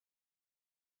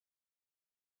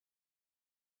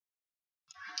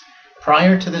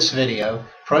Prior to this video,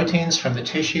 proteins from the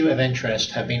tissue of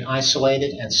interest have been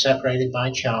isolated and separated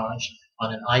by charge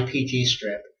on an IPG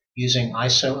strip using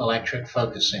isoelectric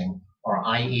focusing, or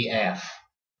IEF.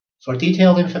 For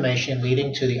detailed information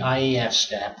leading to the IEF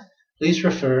step, please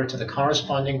refer to the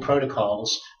corresponding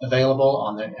protocols available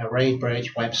on the ArrayBridge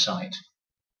website.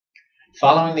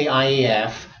 Following the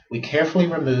IEF, we carefully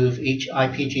remove each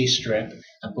IPG strip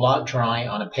and blot dry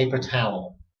on a paper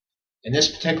towel. In this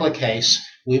particular case,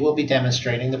 we will be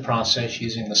demonstrating the process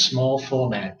using the small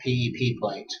format PEP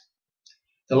plate.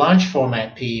 The large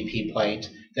format PEP plate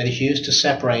that is used to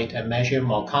separate and measure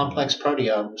more complex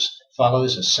proteomes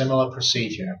follows a similar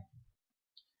procedure.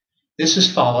 This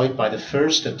is followed by the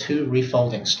first of two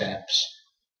refolding steps.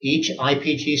 Each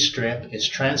IPG strip is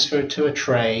transferred to a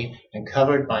tray and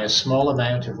covered by a small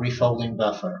amount of refolding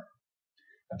buffer.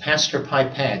 A Pasteur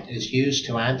pipette is used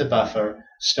to add the buffer,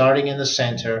 starting in the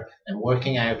center and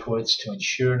working outwards to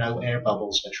ensure no air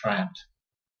bubbles are trapped.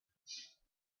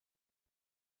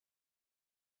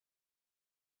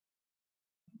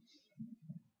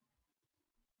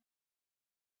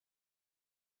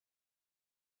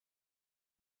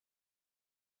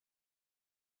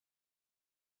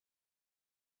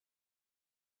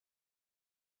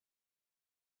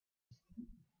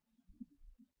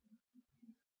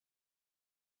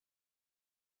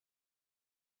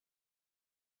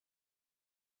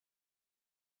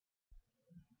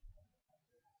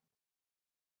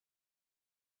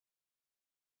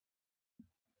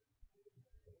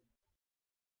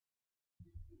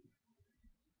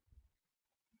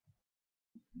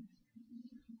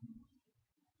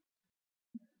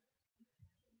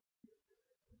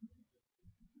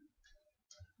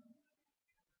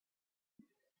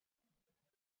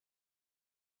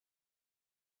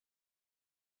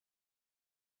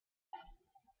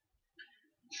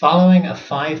 Following a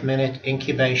 5-minute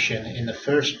incubation in the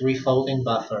first refolding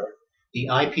buffer, the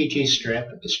IPG strip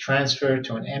is transferred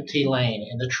to an empty lane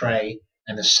in the tray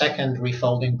and the second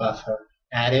refolding buffer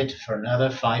added for another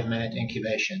 5-minute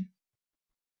incubation.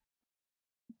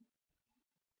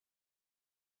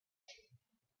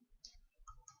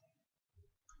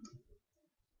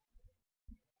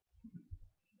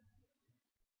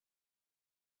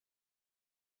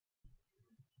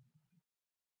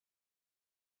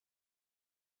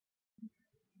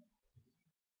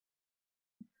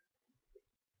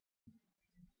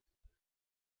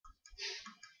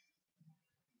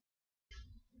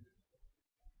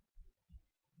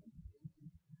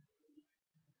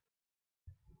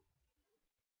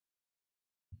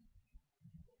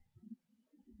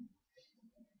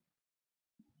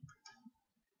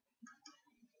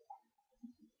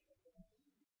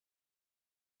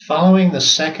 Following the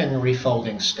second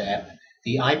refolding step,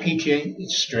 the IPG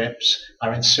strips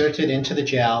are inserted into the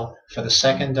gel for the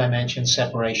second dimension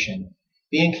separation,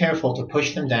 being careful to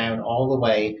push them down all the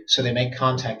way so they make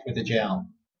contact with the gel.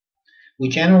 We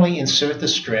generally insert the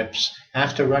strips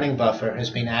after running buffer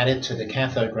has been added to the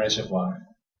cathode reservoir.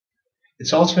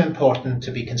 It's also important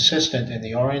to be consistent in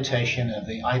the orientation of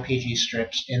the IPG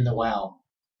strips in the well.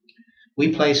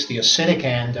 We place the acidic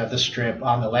end of the strip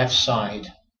on the left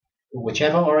side.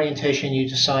 Whichever orientation you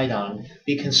decide on,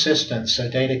 be consistent so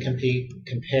data can be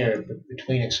compared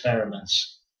between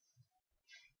experiments.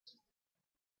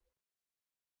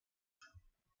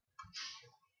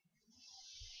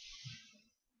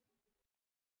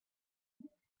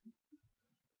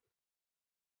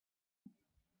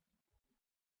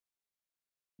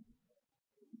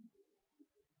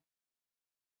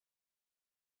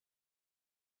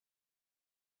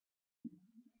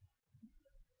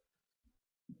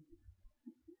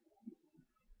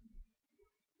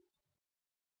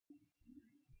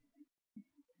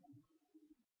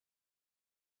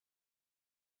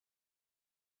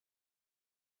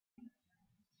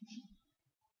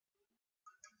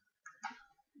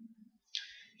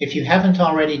 If you haven't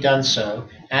already done so,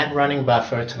 add running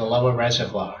buffer to the lower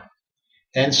reservoir.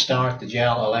 Then start the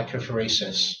gel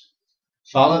electrophoresis.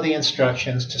 Follow the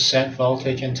instructions to set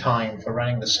voltage and time for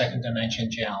running the second dimension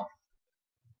gel.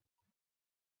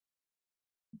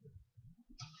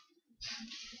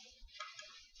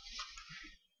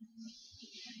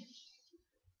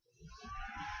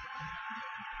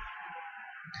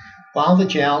 While the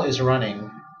gel is running,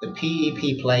 the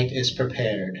PEP plate is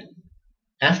prepared.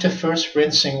 After first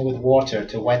rinsing with water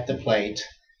to wet the plate,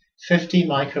 50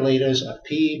 microliters of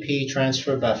PEP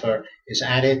transfer buffer is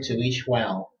added to each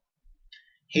well.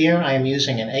 Here I am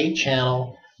using an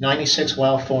 8-channel 96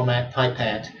 well format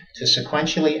pipette to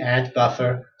sequentially add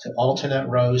buffer to alternate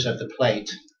rows of the plate.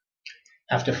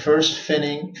 After first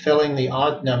filling the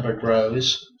odd-numbered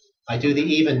rows, I do the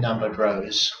even-numbered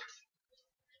rows.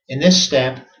 In this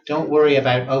step, don't worry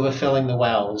about overfilling the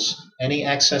wells. Any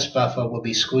excess buffer will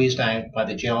be squeezed out by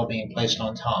the gel being placed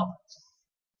on top.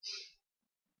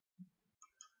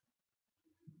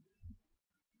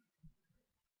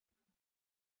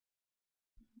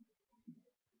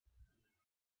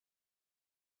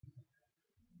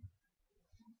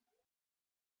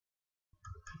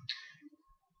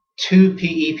 Two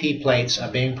PEP plates are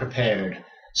being prepared,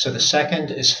 so the second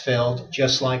is filled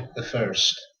just like the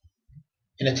first.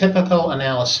 In a typical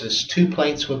analysis, two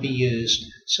plates would be used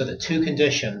so that two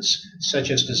conditions, such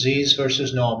as disease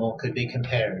versus normal, could be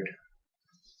compared.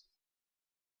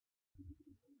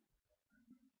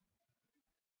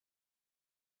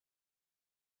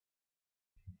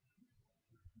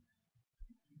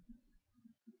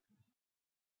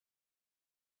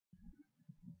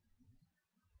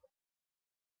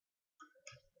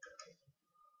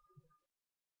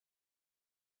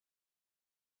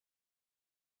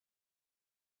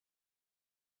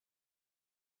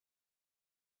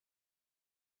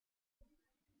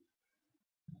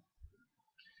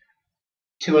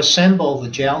 To assemble the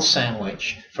gel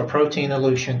sandwich for protein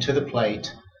elution to the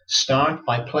plate, start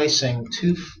by placing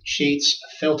 2 sheets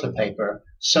of filter paper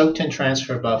soaked in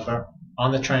transfer buffer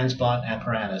on the transblot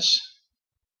apparatus.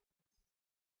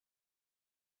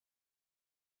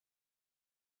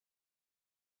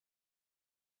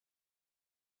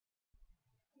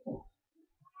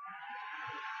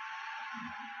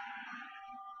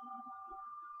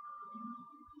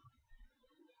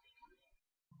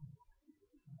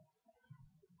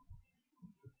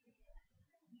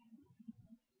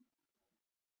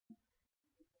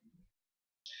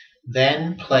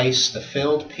 Then place the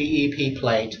filled PEP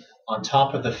plate on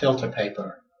top of the filter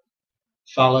paper,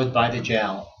 followed by the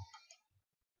gel.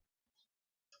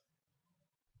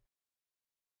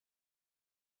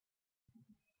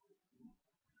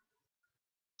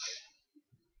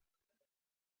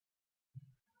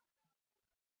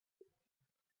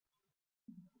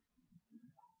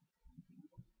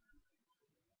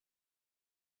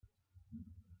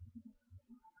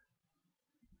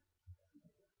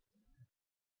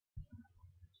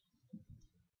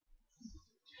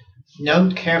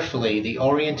 Note carefully the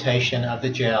orientation of the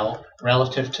gel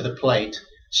relative to the plate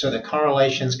so that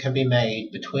correlations can be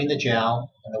made between the gel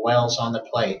and the wells on the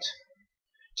plate.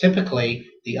 Typically,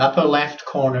 the upper left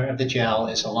corner of the gel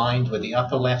is aligned with the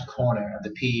upper left corner of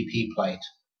the PEP plate.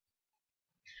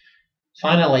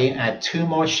 Finally, add 2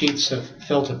 more sheets of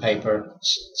filter paper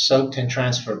soaked in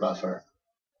transfer buffer.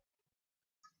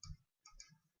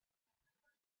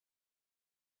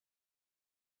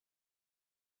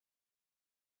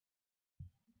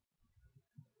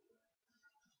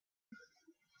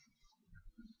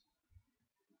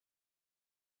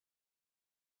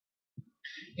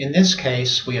 In this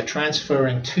case, we are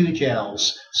transferring 2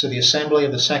 gels, so the assembly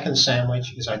of the second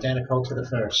sandwich is identical to the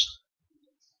first.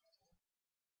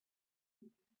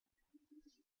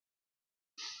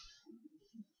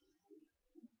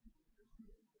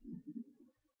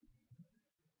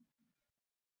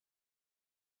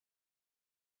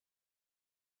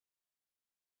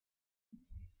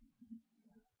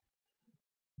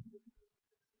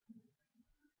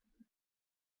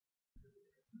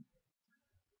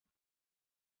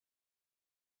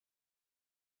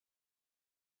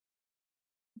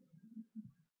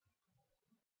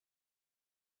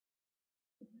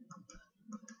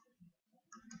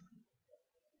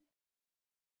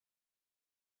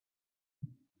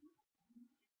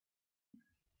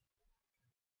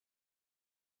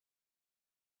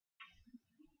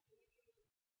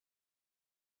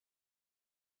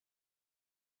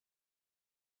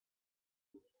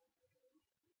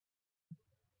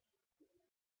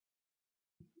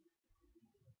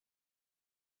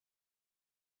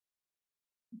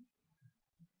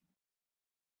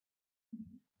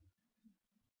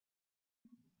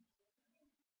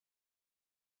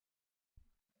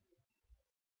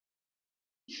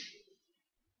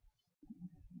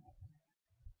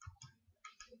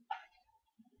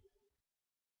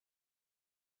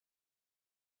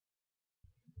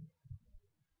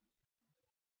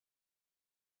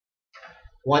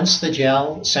 Once the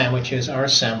gel sandwiches are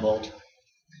assembled,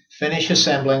 finish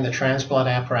assembling the transblot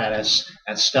apparatus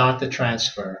and start the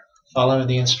transfer, following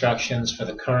the instructions for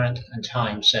the current and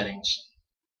time settings.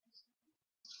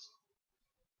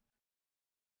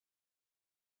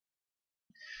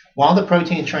 While the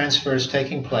protein transfer is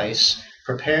taking place,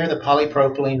 prepare the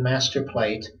polypropylene master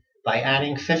plate by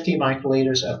adding 50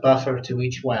 microliters of buffer to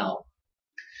each well.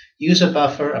 Use a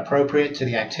buffer appropriate to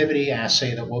the activity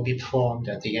assay that will be performed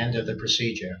at the end of the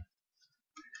procedure.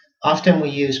 Often we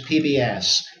use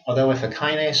PBS, although if a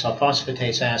kinase or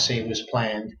phosphatase assay was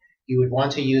planned, you would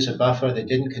want to use a buffer that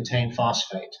didn't contain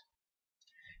phosphate.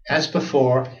 As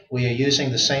before, we are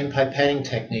using the same pipetting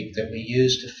technique that we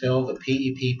used to fill the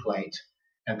PEP plate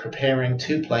and preparing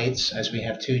 2 plates as we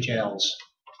have 2 gels.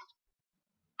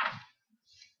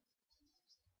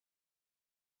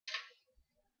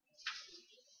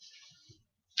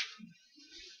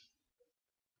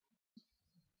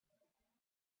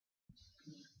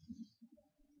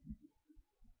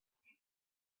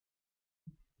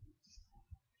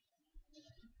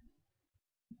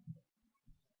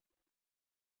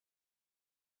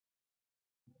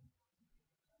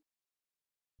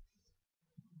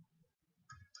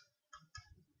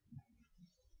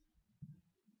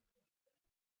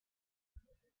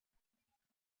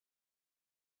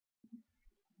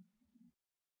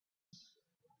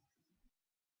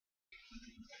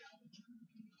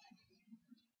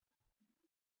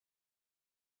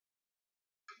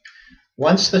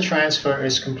 Once the transfer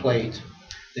is complete,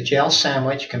 the gel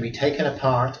sandwich can be taken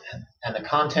apart and the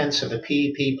contents of the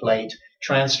PEP plate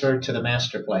transferred to the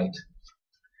master plate.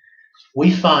 We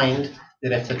find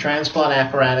that if the transplot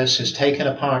apparatus is taken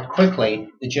apart quickly,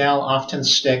 the gel often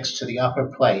sticks to the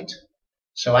upper plate.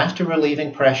 So after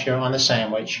relieving pressure on the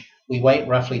sandwich, we wait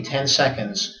roughly 10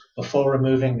 seconds before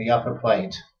removing the upper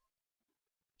plate.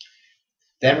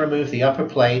 Then remove the upper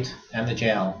plate and the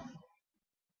gel.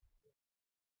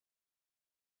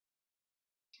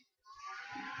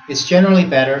 It's generally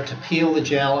better to peel the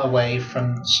gel away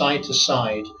from side to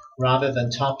side rather than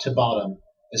top to bottom,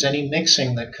 as any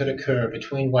mixing that could occur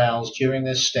between wells during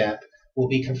this step will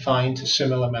be confined to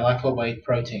similar molecular weight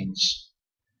proteins.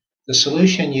 The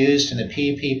solution used in the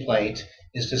PEP plate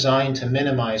is designed to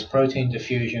minimize protein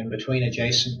diffusion between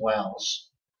adjacent wells.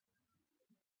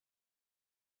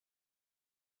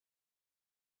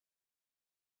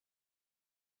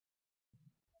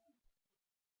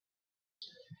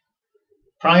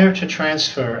 Prior to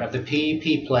transfer of the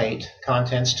PEP plate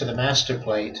contents to the master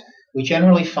plate, we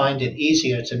generally find it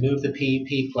easier to move the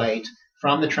PEP plate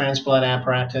from the transplant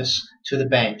apparatus to the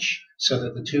bench so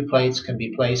that the 2 plates can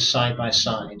be placed side by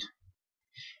side.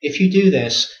 If you do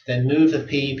this, then move the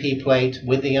PEP plate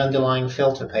with the underlying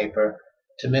filter paper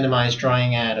to minimize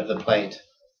drying out of the plate.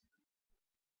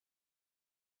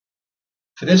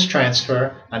 For this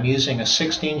transfer, I'm using a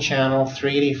 16-channel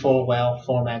 384 well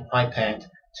format pipette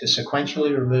to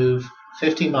sequentially remove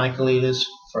 50 microliters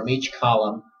from each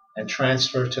column and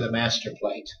transfer to the master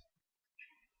plate.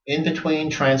 In between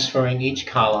transferring each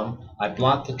column, I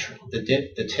blot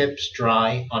the tips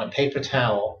dry on a paper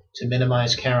towel to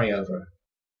minimize carryover.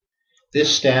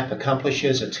 This step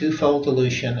accomplishes a 2-fold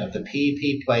dilution of the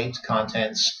PEP plate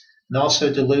contents and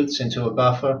also dilutes into a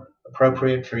buffer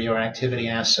appropriate for your activity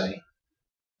assay.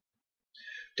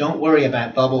 Don't worry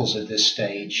about bubbles at this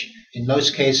stage. In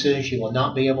most cases, you will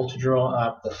not be able to draw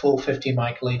up the full 50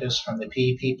 microliters from the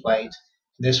PEP plate.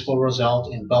 This will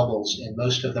result in bubbles in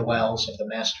most of the wells of the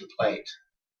master plate.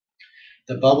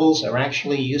 The bubbles are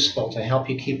actually useful to help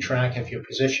you keep track of your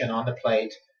position on the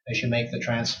plate as you make the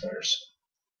transfers.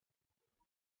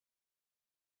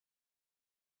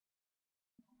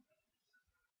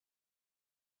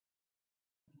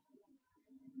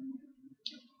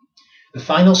 The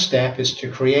final step is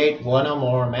to create one or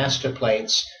more master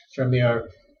plates from your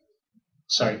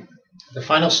The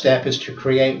final step is to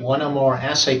create one or more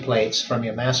assay plates from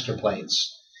your master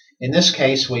plates. In this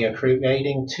case, we are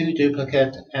creating 2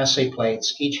 duplicate assay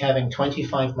plates, each having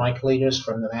 25 microliters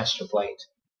from the master plate.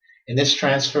 In this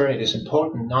transfer, it is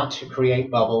important not to create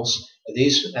bubbles,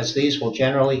 as these will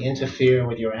generally interfere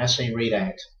with your assay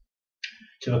readout.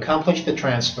 To accomplish the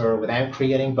transfer without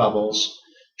creating bubbles,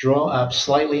 draw up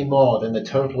slightly more than the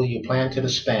total you plan to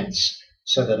dispense,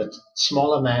 so that a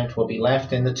small amount will be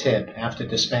left in the tip after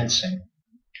dispensing.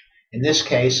 In this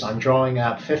case, I'm drawing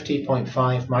up 50.5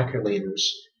 microliters,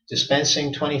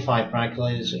 dispensing 25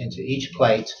 microliters into each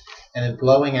plate, and then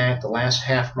blowing out the last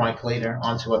half microliter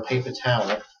onto a paper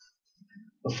towel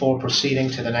before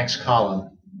proceeding to the next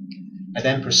column. I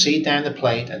then proceed down the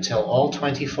plate until all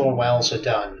 24 wells are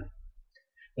done.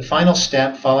 The final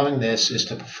step following this is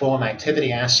to perform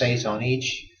activity assays on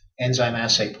each enzyme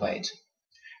assay plate.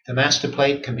 The master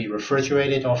plate can be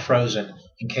refrigerated or frozen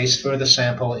in case further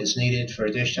sample is needed for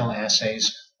additional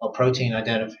assays or protein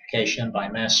identification by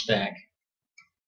mass spec.